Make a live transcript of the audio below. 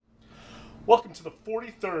Welcome to the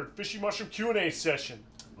 43rd Fishy Mushroom Q&A session.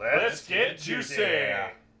 Let's get juicy.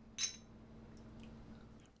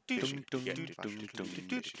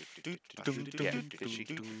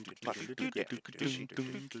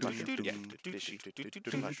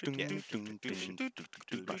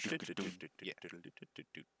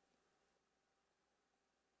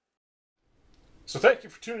 So thank you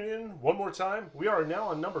for tuning in one more time. We are now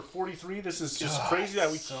on number 43. This is just crazy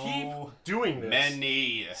that we keep doing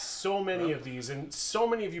this. So many of these, and so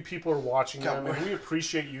many of you people are watching them, and we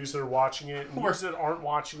appreciate you that are watching it, and you that aren't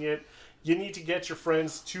watching it. You need to get your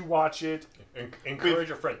friends to watch it. Encourage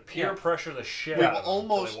your friends. Peer pressure the shit out of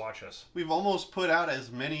them until they watch us. We've almost put out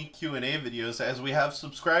as many Q&A videos as we have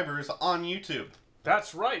subscribers on YouTube.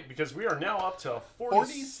 That's right, because we are now up to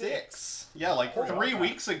 46. Yeah, like 3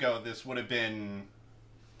 weeks ago, this would have been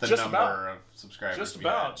the Just number about. of subscribers.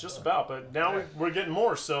 Just about. But now we're getting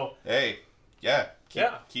more. So hey,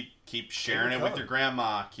 keep sharing it with your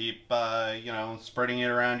grandma. Keep spreading it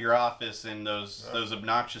around your office in those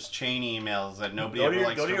obnoxious chain emails that nobody ever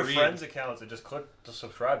likes to read. Go to your friends' accounts and just click to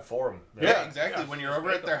subscribe for them. Yeah, exactly. When you're over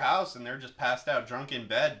at their house and they're just passed out drunk in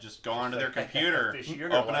bed, just go onto their computer,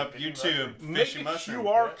 open up YouTube, make a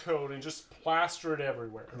QR code and just plaster it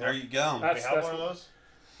everywhere. There you go. We have one of those?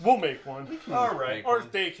 We'll make one. All right. Or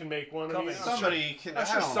if they can make one. I mean, somebody can. I'm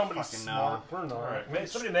sure somebody's smart. We're not. All right.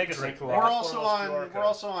 Somebody make us drink a We're lot.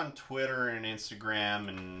 also on Twitter and Instagram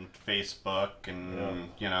and Facebook and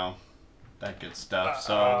that good stuff.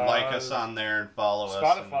 So like us on there and follow us.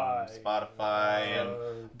 Spotify and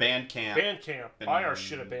Bandcamp. Bandcamp. Buy our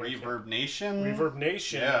shit at Bandcamp. Reverb Nation. Reverb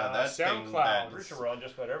Nation. Yeah, that's SoundCloud. Pretty sure we're on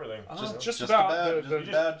just about everything. Just about.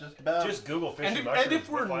 Just Google Fishy and Mushrooms. And if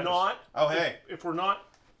we're not, if we're not.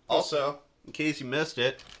 Also, in case you missed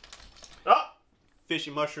it,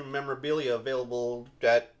 Fishy Mushroom memorabilia available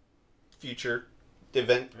at future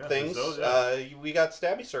event things. We got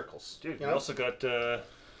stabby circles. Dude, we also got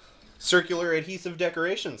circular adhesive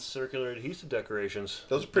decorations.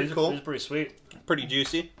 Those are pretty cool. These are pretty sweet. Pretty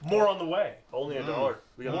juicy. More on the way. Only $1.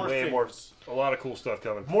 We got a lot of cool stuff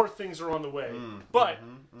coming. More things are on the way. But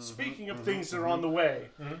speaking of things that are on the way,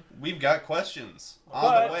 we've got questions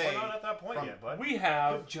on the way. We're not at that point yet, bud. We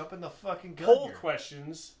have jump in the fucking gun poll here.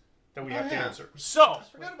 questions that we have to answer. So, I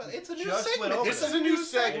forgot about it. It's a new segment. This is a new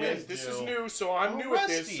segment. This is new, so I'm new at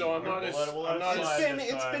this. So I'm not as.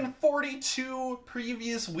 It's been 42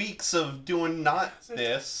 previous weeks of doing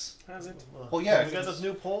this. Has it? Well, yeah, we got this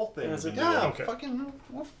new poll thing. Fucking,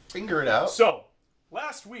 we'll figure it out. So,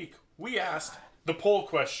 last week we asked the poll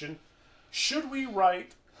question: Should we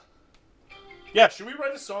write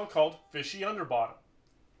a song called "Fishy Underbottom"?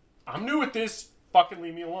 I'm new at this. Fucking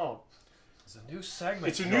leave me alone. It's a new segment.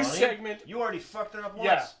 It's a new segment. You already fucked it up once.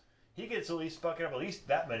 Yeah. He gets at least fuck it up at least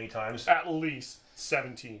that many times. At least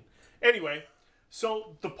 17. Anyway,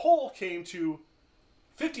 so the poll came to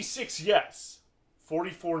 56 yes,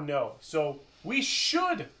 44 no. So we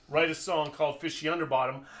should write a song called Fishy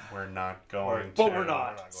Underbottom. We're not going But we're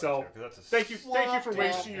not. So thank you for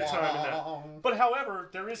wasting your time in that. But however,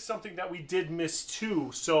 there is something that we did miss too.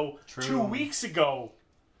 So 2 weeks ago,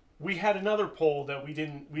 we had another poll that we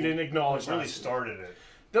didn't acknowledge. We really started it.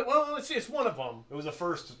 Well, it's one of them. It was the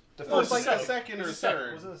first. It was like the second or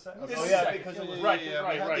third. Was it the second? Oh yeah, because it was right. We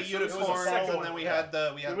had the unicorns, and then we had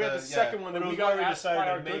the second one that we got asked by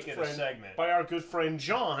our good friend, by our good friend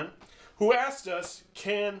John, who asked us,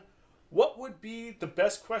 what would be the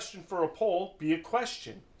best question for a poll be a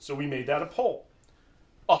question? So we made that a poll.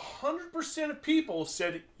 100% of people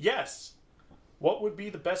said yes. What would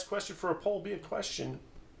be the best question for a poll be a question?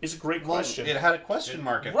 Is a great question. It had a question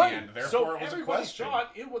mark at the end, therefore it was a question.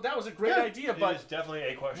 Thought that was a great idea, but it's definitely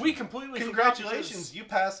a question. We completely Congratulations, you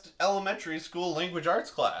passed elementary school language arts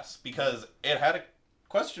class because it had a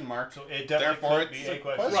question mark. So it definitely could be a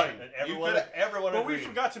question. Right. And everyone But we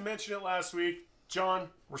forgot to mention it last week. John,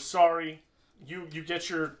 we're sorry. You get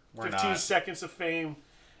your 15 seconds of fame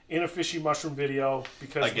in a Fishy Mushroom video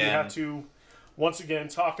because we have to once again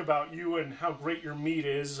talk about you and how great your meat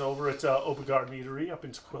is over at Obigard Meadery up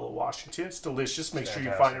in Tequila, Washington. It's delicious. Make sure you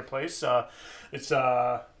find your place. It's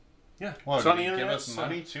on the internet. Give us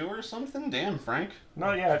money too or something? Damn, Frank.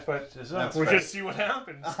 Not yet, but we're gonna see what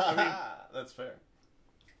happens. I mean, that's fair.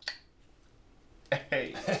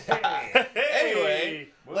 Hey. Anyway,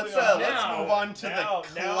 let's move on to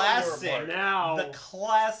the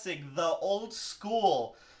classic, the old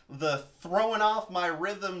school. The throwing off my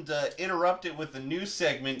rhythm to interrupt it with the new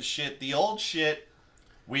segment shit, the old shit.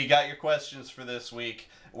 We got your questions for this week.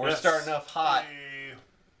 We're starting off hot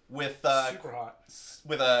with super hot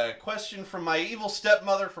with a question from my evil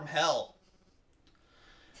stepmother from hell.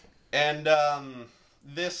 And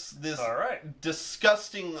This All right.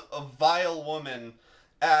 disgusting, vile woman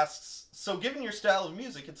asks, so given your style of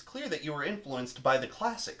music, it's clear that you were influenced by the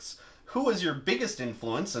classics. Who was your biggest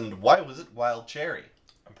influence, and why was it Wild Cherry?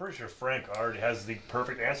 I'm pretty sure Frank already has the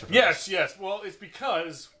perfect answer for yes, this. Yes. Well, it's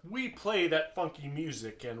because we play that funky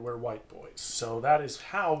music and we're white boys. So that is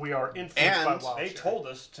how we are influenced by Wild Cherry. They told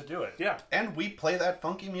us to do it. Yeah. And we play that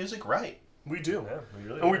funky music right. We do. Yeah, we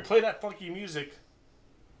really and do. we play that funky music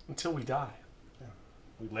until we die. Yeah.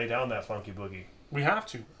 We lay down that funky boogie. We have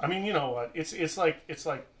to. I mean, you know what? It's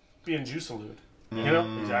like being Juice-a-lude. You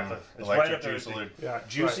know? Exactly. It's Electric right up there. Juice-a-lude. Yeah.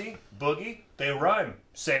 Juicy, Right. boogie, they rhyme.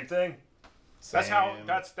 Same thing. That's how. Same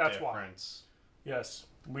That's why. difference. Yes,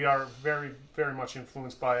 we are very, very much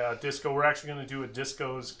influenced by disco. We're actually going to do a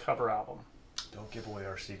disco's cover album. Don't give away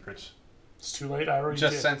our secrets. It's too late. I already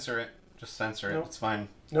Just did. censor it. Just censor it. No. It's fine.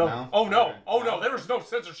 No. No? Oh no. Okay. Oh no. There is no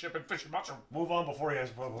censorship in Fish and Mushroom. Move on before he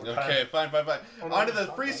has Okay, fine. Oh, no, Onto the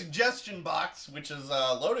no, free no. suggestion box, which is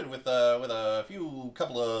loaded with a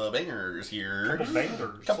couple of bangers here. Couple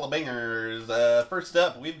Couple of bangers. of bangers. First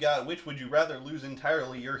up, we've got which would you rather lose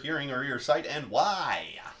entirely, your hearing or your sight, and why?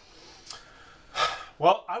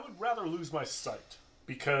 Well, I would rather lose my sight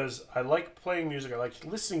because I like playing music. I like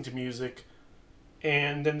listening to music,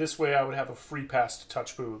 and then this way I would have a free pass to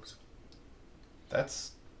touch boobs.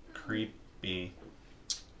 That's creepy.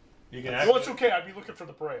 You can Well, it's okay. I'd be looking for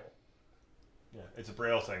the braille. Yeah, it's a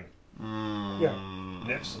braille thing. Yeah.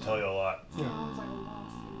 Nips will tell you a lot.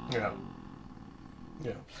 Yeah.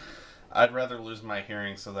 Yeah. I'd rather lose my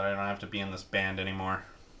hearing so that I don't have to be in this band anymore.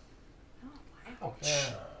 Ouch.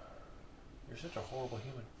 Yeah. You're such a horrible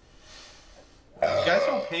human. You guys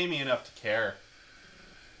don't pay me enough to care.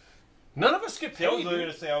 None of us get I was paid. literally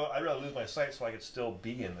going to say I'd rather lose my sight so I could still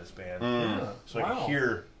be in this band. Yeah. So I Wow. can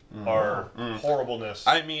hear our horribleness.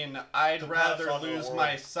 I mean, I'd To rather pass on to the lose world.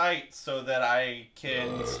 my sight so that I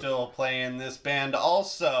can still play in this band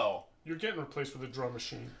also. You're getting replaced with a drum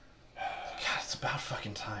machine. God, it's about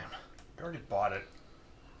fucking time. I already bought it.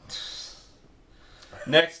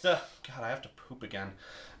 Next up, God, I have to poop again.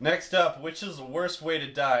 Next up, which is the worst way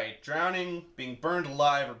to die? Drowning, being burned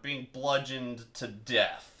alive, or being bludgeoned to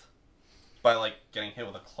death? By, like, getting hit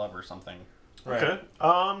with a club or something. Right. Okay.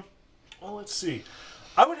 Well, let's see.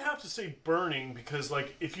 I would have to say burning because,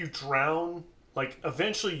 like, if you drown, like,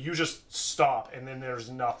 eventually you just stop and then there's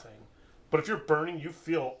nothing. But if you're burning, you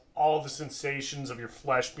feel all the sensations of your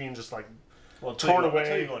flesh being just, like, torn away.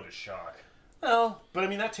 Until you go into shock. Well, but I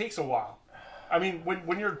mean, that takes a while. I mean,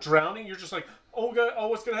 when you're drowning, you're just like, oh, God, oh,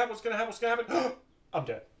 what's going to happen? What's going to happen? What's going to happen? I'm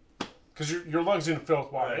dead. Because your lungs are going to fill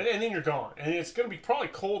with water. Right. And then you're gone. And it's going to be probably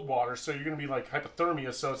cold water, so you're going to be like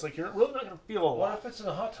hypothermia. So it's like you're really not going to feel a What lot. if it's in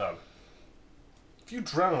a hot tub? If you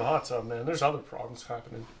drown in a hot tub, man, there's other problems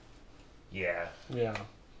happening. Yeah. Yeah.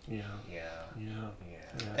 Yeah. Yeah. Yeah.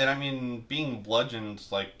 Yeah. And I mean, being bludgeoned,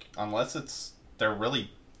 like, unless they're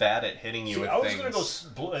really bad at hitting you See, with I was things.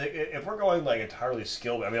 gonna go. If we're going like entirely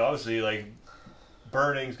skilled, I mean, obviously, like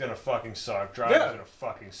burning's gonna fucking suck. Drowing's Yeah. gonna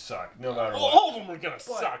fucking suck. No matter what. All of them are going to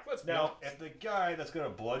But suck. Let's be now, honest. if the guy that's gonna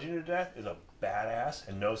bludgeon you to death is a badass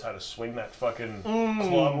and knows how to swing that fucking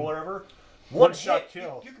club or whatever, One shot hit,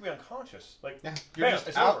 kill. You could be unconscious. Like, Yeah, you're bam, just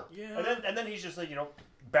it's out. over. Yeah. And then he's just like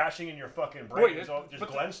bashing in your fucking brain. Wait, just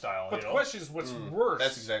but Glenn style. But the question is, what's worse?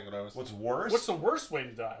 That's exactly what I was. What's worse? What's the worst way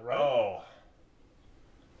to die, right? Oh,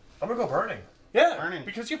 I'm gonna go burning. Yeah, Burning.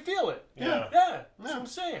 because you feel it. Yeah. Yeah, that's what I'm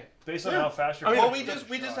saying. Based on Yeah. how fast you're. I mean, Well, going,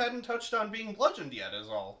 we just hadn't touched on being bludgeoned yet, is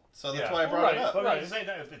all. So that's Yeah. why I brought it Right, up. But Right. at the same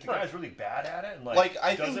time, if the Right. guy's really bad at it, and Like,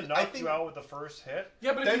 I does think- it knock I think- you out with the first hit?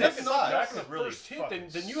 Yeah, but if Then you it get knocked out sucks. for the That could really first hit, fucking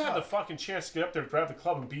then you have the suck. fucking chance to get up there, grab the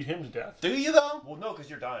club, and beat him to death. Do you, though? Well, no, because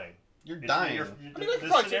you're dying. You're It's- dying. I mean, I could this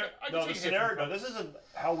probably scenario, take- I could no, take the a hit scenario. from No, this isn't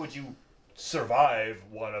how would you survive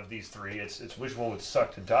one of these three. It's which one would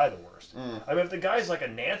suck to die the worst. I mean, if the guy's like a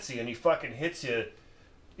Nancy and he fucking hits you,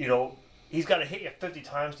 he's got to hit you 50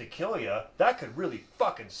 times to kill you. That could really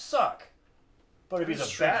fucking suck. But if he's a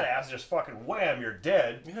That's true. badass, just fucking wham, you're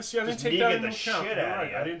dead. Yeah, see, I didn't Just take that negan into the account. shit You're out of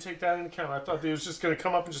right. you. I didn't take that into account. I thought they was just going to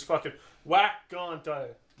come up and just fucking whack, gone, die.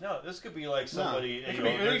 No, this could be like somebody.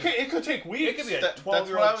 It could take weeks. It could be a That's what I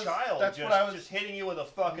 12-year-old was- child that's what I was- just hitting you with a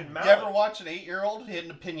fucking mallet. You ever watch an 8-year-old hitting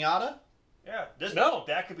a pinata? Yeah, No.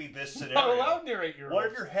 that could be this scenario. Not allowed near 8-year-olds. What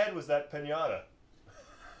if your head was that pinata?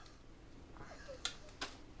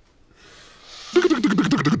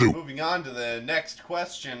 Moving on to the next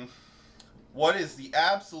question. What is the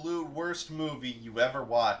absolute worst movie you ever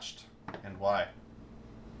watched, and why?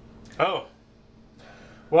 Oh.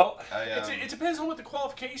 Well, I, it depends on what the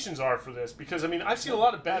qualifications are for this, because, I mean, I've seen a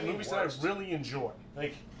lot of bad movies that worst? I really enjoy.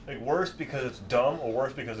 Like worse because it's dumb, or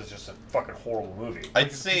worse because it's just a fucking horrible movie? I'd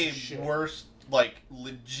a say piece of shit. worst like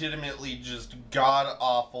legitimately just god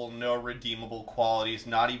awful, no redeemable qualities,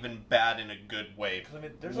 not even bad in a good way. I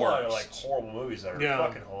mean, there's a lot of like horrible movies that are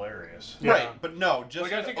fucking hilarious. Yeah. Right, but no, just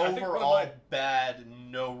like, I think overall bad,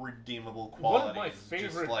 no redeemable qualities. One of my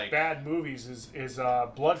favorite bad movies is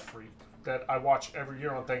Blood Freak that I watch every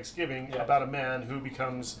year on Thanksgiving about a man who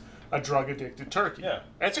becomes a drug-addicted turkey. Yeah.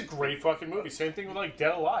 That's a great fucking movie. Same thing with like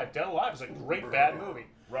Dead Alive. Dead Alive is a great bad movie.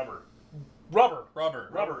 Rubber.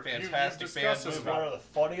 Fantastic band movie. It's one of the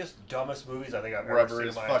funniest, dumbest movies I think I've ever seen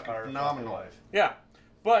in my entire phenomenal life. Yeah.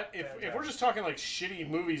 But if we're just talking like shitty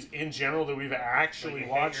movies in general that we've actually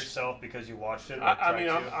watched, hate yourself because you watched it. I mean,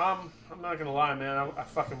 I'm not gonna lie, man. I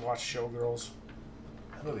fucking watched Showgirls.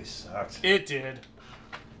 That movie sucked. It did.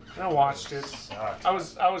 I watched it. Sucked. I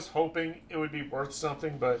was hoping it would be worth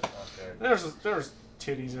something, but there's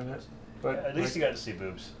titties in it. But at least you got to see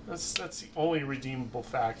boobs. That's the only redeemable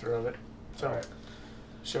factor of it. So,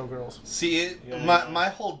 Showgirls. See, my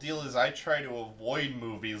whole deal is I try to avoid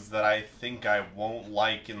movies that I think I won't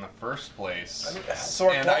like in the first place. I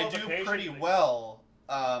mean, and I do pretty well.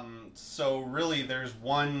 So really, there's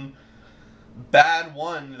one bad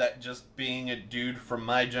one that just being a dude from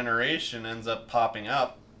my generation ends up popping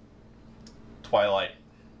up. Twilight.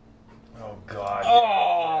 Oh, God.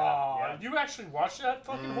 Oh! Yeah. You actually watched that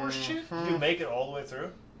fucking horse shit? Did you make it all the way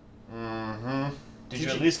through? Mm-hmm. Did you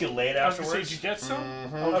at least get laid afterwards? Did you get some?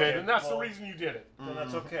 Mm-hmm. Okay, then that's the reason you did it. Then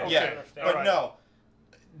that's okay. Yeah, but no.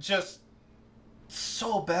 Just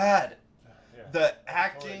so bad. Yeah. The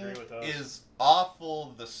acting is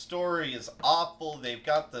awful. The story is awful. They've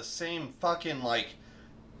got the same fucking, like,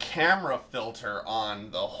 camera filter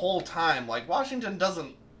on the whole time. Like, Washington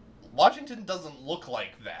doesn't look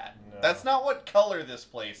like that. No. That's not what color this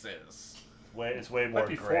place is. It's way more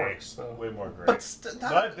gray. Forks, way more gray. But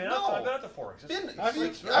I've been at the Forks. I've been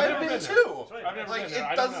too. I've never been there.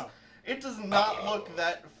 I don't know. It does not look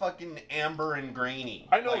that fucking amber and grainy.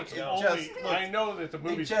 I know I know that the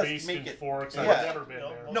movie's based in Forks. I've never been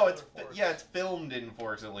there. No, it's filmed in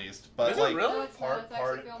Forks at least. But is like, it really? No, it's not. It's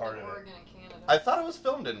actually filmed in Oregon and Canada. I thought it was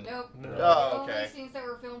filmed in. Nope. No. Oh, okay. The only scenes that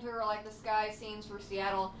were filmed here are like the sky scenes for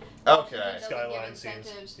Seattle. Okay. Skyline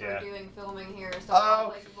incentives for doing filming here, so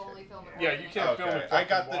all places only film in Oregon. Yeah, you can't film in I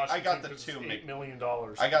got the two $8 million.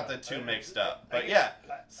 I got the two mixed up. But yeah.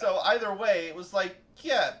 So either way, it was like,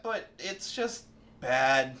 yeah, but it's just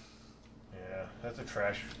bad. Yeah, that's a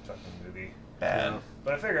trash fucking movie. Bad.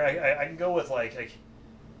 But I figure I can go with like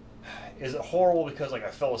is it horrible because like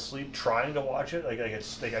I fell asleep trying to watch it? Like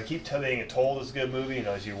it's like I keep being told it's a good movie,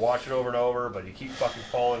 as you watch it over and over, but you keep fucking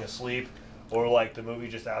falling asleep, or like the movie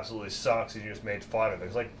just absolutely sucks and you just made fun of it.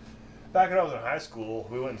 It's like back when I was in high school,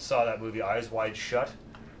 we went and saw that movie Eyes Wide Shut.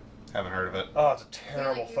 Haven't heard of it. Oh, it's a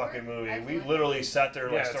terrible fucking movie. We literally sat there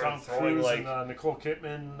and started throwing Cruise like and, Nicole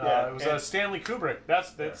Kidman. It was Stanley Kubrick.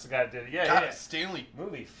 That's the guy that did it. Yeah, Stanley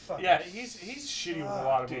movie. Fucking he's shitty with a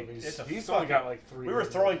lot of movies. He's only got like 3. We were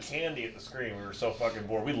throwing candy at the screen. We were so fucking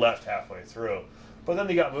bored. We left halfway through. But then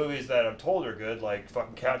they got movies that I'm told are good, like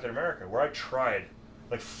fucking Captain America, where I tried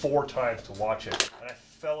like 4 times to watch it, and I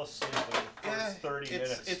fell asleep in the first 30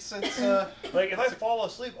 minutes. It's like if I fall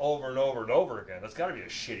asleep over and over and over again, that's got to be a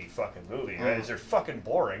shitty fucking movie, right? Is they're fucking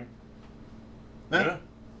boring. Yeah.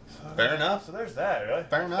 Fair enough. So there's that. Right?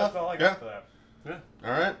 Fair enough. That's all I got for that. Yeah.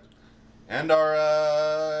 All right. And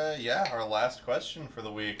our last question for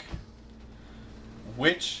the week.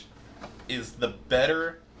 Which is the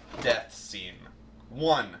better death scene?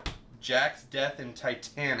 1. Jack's death in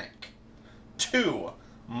Titanic. 2.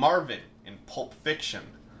 Marvin in Pulp Fiction.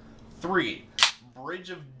 3. Bridge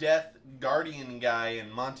of Death Guardian guy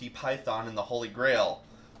in Monty Python and the Holy Grail.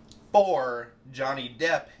 4. Johnny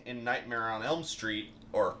Depp in Nightmare on Elm Street.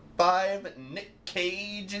 Or 5. Nick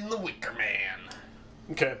Cage in The Wicker Man.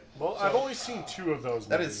 Okay, well, I've only seen 2 of those movies.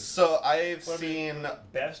 That is so. I've seen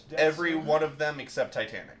best every one of them except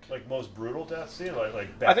Titanic. Like most brutal death scene,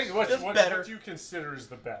 like best. I think what do you consider is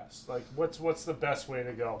the best? Like, what's the best way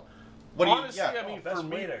to go? Honestly, I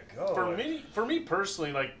mean, for me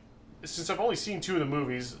personally, like, since I've only seen 2 of the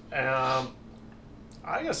movies, I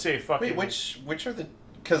gotta say, fucking. Wait, which are the?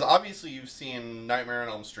 Because obviously you've seen Nightmare on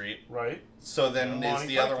Elm Street, right? So then is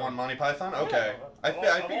the other one Monty Python? Okay, I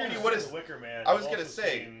figured you would have. Wicker Man. I was gonna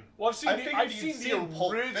say. Well, I've seen the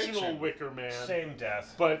original Wicker Man. Same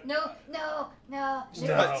death. But no.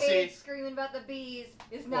 Nicolas Cage screaming about the bees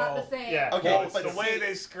is not the same. Yeah. Okay, well, but the way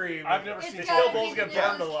they scream. I've never seen. It's got to be the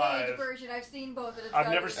Nicolas Cage version. I've seen both. I've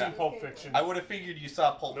never seen Pulp Fiction. I would have figured you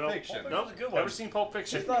saw Pulp Fiction. No, never seen Pulp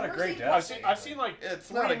Fiction. It's not a great death. I've seen like it's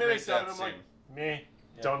 20 minutes of it. I'm like, meh.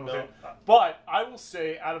 Done with it. But I will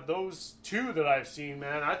say, out of those 2 that I've seen,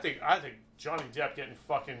 man, I think Johnny Depp getting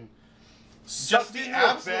fucking just the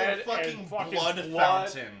absolute fucking blood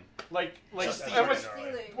fountain. Like what's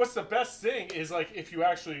the best thing is like if you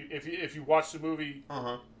actually if you watch the movie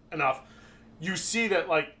enough, you see that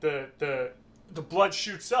like the blood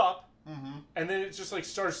shoots up. And then it just like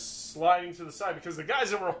starts sliding to the side because the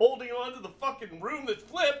guys that were holding on to the fucking room that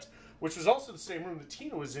flipped, which was also the same room that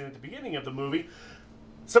Tina was in at the beginning of the movie,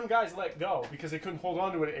 some guys let go because they couldn't hold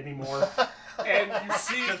on to it anymore. And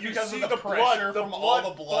you see the blood, the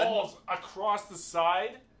blood falls across the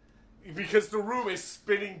side because the room is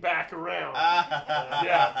spinning back around.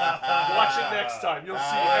 Yeah, watch it next time. You'll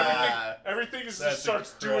see everything just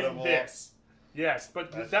starts doing this. Yes,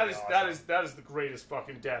 but that is the greatest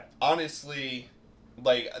fucking death. Honestly,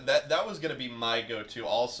 like that was gonna be my go-to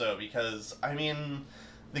also because I mean,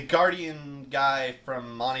 the Guardian guy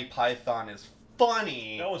from Monty Python is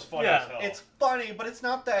funny. That was funny as hell. It's funny, but it's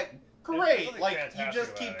not that great. Like you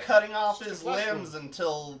just keep cutting off his limbs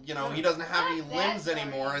until he doesn't have any limbs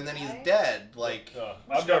anymore, and then he's dead. Like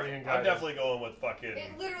I'm definitely going with fucking.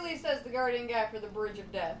 It literally says the Guardian guy for the Bridge of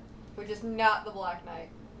Death, which is not the Black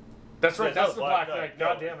Knight. That's right. That's the Black Knight.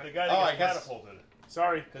 God damn it. The guy that gets catapulted.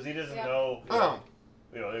 Sorry, because he doesn't know. That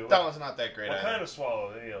was not that great. What kind of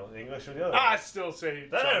swallow? English or the other? I'd still say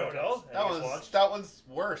that. I don't know. That one's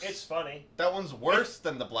worse. It's funny. That one's worse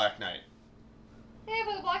than the Black Knight. Yeah,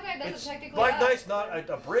 but the Black Knight doesn't technically. Black Knight's not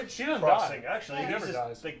a bridge crossing. Actually, he never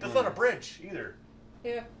dies. That's not a bridge either.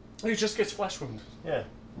 Yeah. He just gets flesh wounds. Yeah.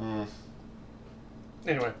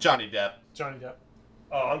 Anyway, Johnny Depp.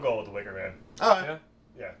 Oh, I'm going with the Wicker Man. Oh yeah.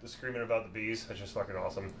 Yeah, the screaming about the bees. That's just fucking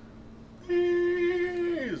awesome.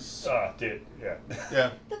 Bees. Dude. Yeah.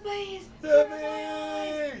 Yeah. The bees. The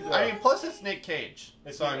bees. I mean, plus it's Nick Cage.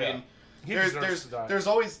 So I mean, there's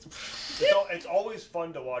always. It's always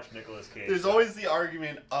fun to watch Nicolas Cage. There's always the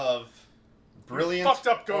argument of brilliant. Fucked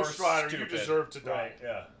up Ghost Rider. Stupid. You deserve to die. Right,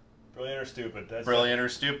 yeah. Brilliant or stupid. That's brilliant or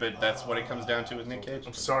stupid. That's what it comes down to with Nick Cage.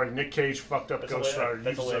 I'm sorry, Nick Cage fucked up Ghost Rider.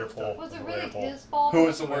 That's a later poll. Was it really his fault? Who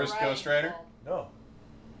was the worst Ghost Rider? No.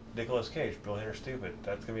 Nicolas Cage, brilliant or stupid.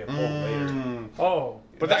 That's gonna be a poll later. Oh,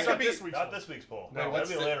 but that's not this week's. Not this week's poll. No, that'll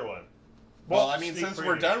be a later one. Well, I mean, since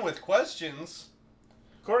we're done with questions,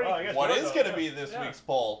 Corey, what is gonna be this week's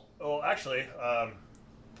poll? Well, actually,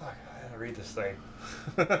 fuck, I gotta read this thing.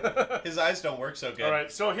 His eyes don't work so good. All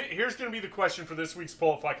right, so here's gonna be the question for this week's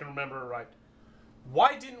poll, if I can remember it right.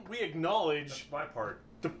 Why didn't we acknowledge? That's my part.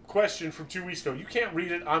 The question from 2 weeks ago. You can't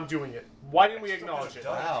read it. I'm doing it. Why didn't we acknowledge it?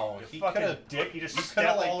 Wow, you fucking dick! You just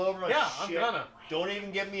step all over my shit. I'm gonna. Don't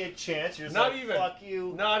even give me a chance. You're just not like, even. Fuck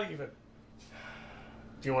you. Not even.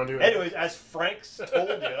 Do you want to do it? Anyways, as Frank's told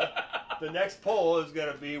you, the next poll is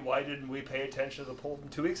gonna be: why didn't we pay attention to the poll from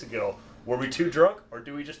 2 weeks ago? Were we too drunk, or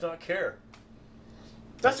do we just not care?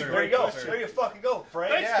 That's a great question. There you fucking go,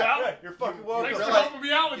 Frank. Thanks, pal. Yeah, you're fucking welcome. Thanks for helping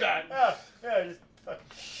me out with that. Yeah, just fucking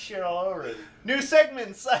shit all over it. New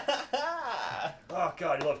segments. Oh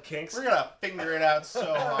god, you love kinks. We're gonna finger it out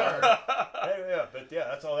so hard.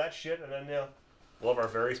 That's all that shit, and then we'll have our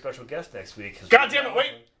very special guest next week. God damn it!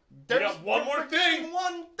 Wait, there's one more thing.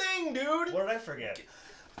 One thing, dude. What did I forget?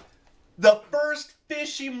 The first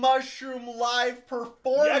Fishy Mushroom live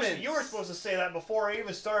performance. You were supposed to say that before I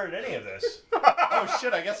even started any of this. Oh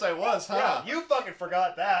shit, I guess I was, huh? Yeah, you fucking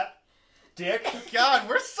forgot that, dick. God,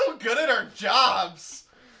 we're so good at our jobs.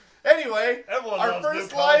 Anyway, our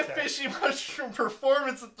first live Fishy Mushroom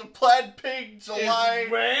performance at the Plaid Pig July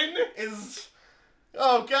is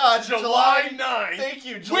oh god, July 9th. Thank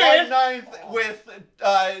you, July 9th with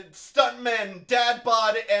Stuntmen, Dad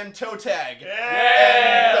Bod, and Toe Tag.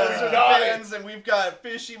 Yeah, and those are the bands, and we've got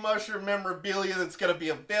Fishy Mushroom memorabilia that's going to be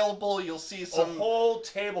available. You'll see some a whole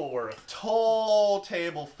table worth, whole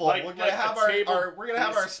table full. Like, we're gonna have we're gonna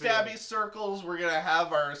have our stabby circles. We're gonna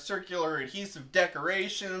have our circular adhesive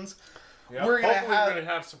decorations. Yep. We're gonna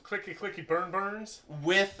have some clicky burns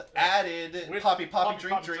with added poppy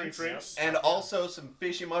drink drinks. And also some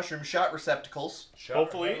Fishy Mushroom shot receptacles.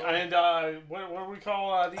 Hopefully, and what do we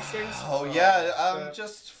call these things? Oh yeah,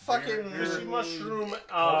 just fucking Fishy Mushroom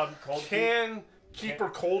can keeper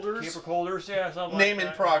colders. Keeper colders, yeah, something name like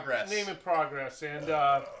in progress. Name in progress, and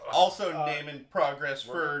also name in progress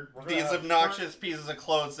for these obnoxious pieces of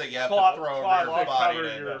clothes that you have to throw over your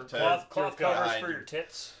body cloth covers for your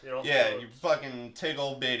tits. You know, yeah, you fucking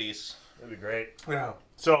tiggle bitties. That'd be great. Yeah.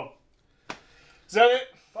 So, is that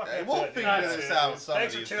it? We'll figure this out.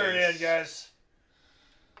 Thanks for tuning in, guys.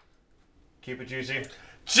 Keep it juicy.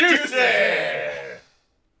 Juicy!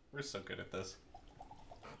 We're so good at this.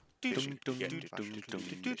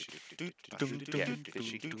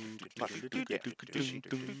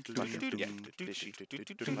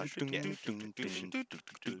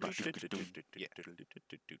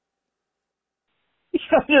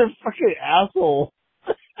 You're a fucking asshole.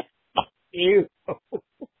 You.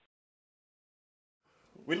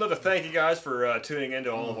 We'd love to thank you guys for tuning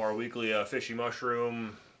into all of our weekly fishy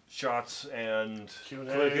mushroom shots and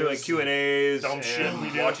Q&As dumb shit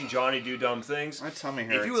and watching Johnny do dumb things. My tummy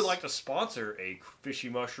hurts. If you would like to sponsor a fishy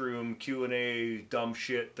mushroom Q&A dumb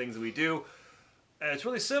shit things that we do, it's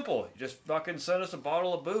really simple. You just fucking send us a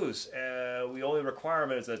bottle of booze. We only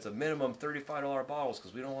requirement is that it's a minimum $35 bottles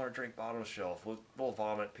because we don't want to drink bottom shelf. We'll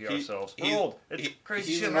vomit, pee ourselves. We're old. It's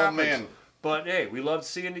crazy shit happens. Man. But hey, we love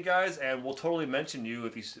seeing you guys, and we'll totally mention you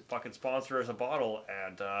if you fucking sponsor us a bottle,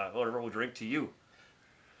 and whatever we'll drink to you.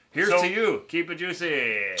 Here's to you. Keep it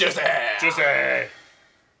juicy. Juicy.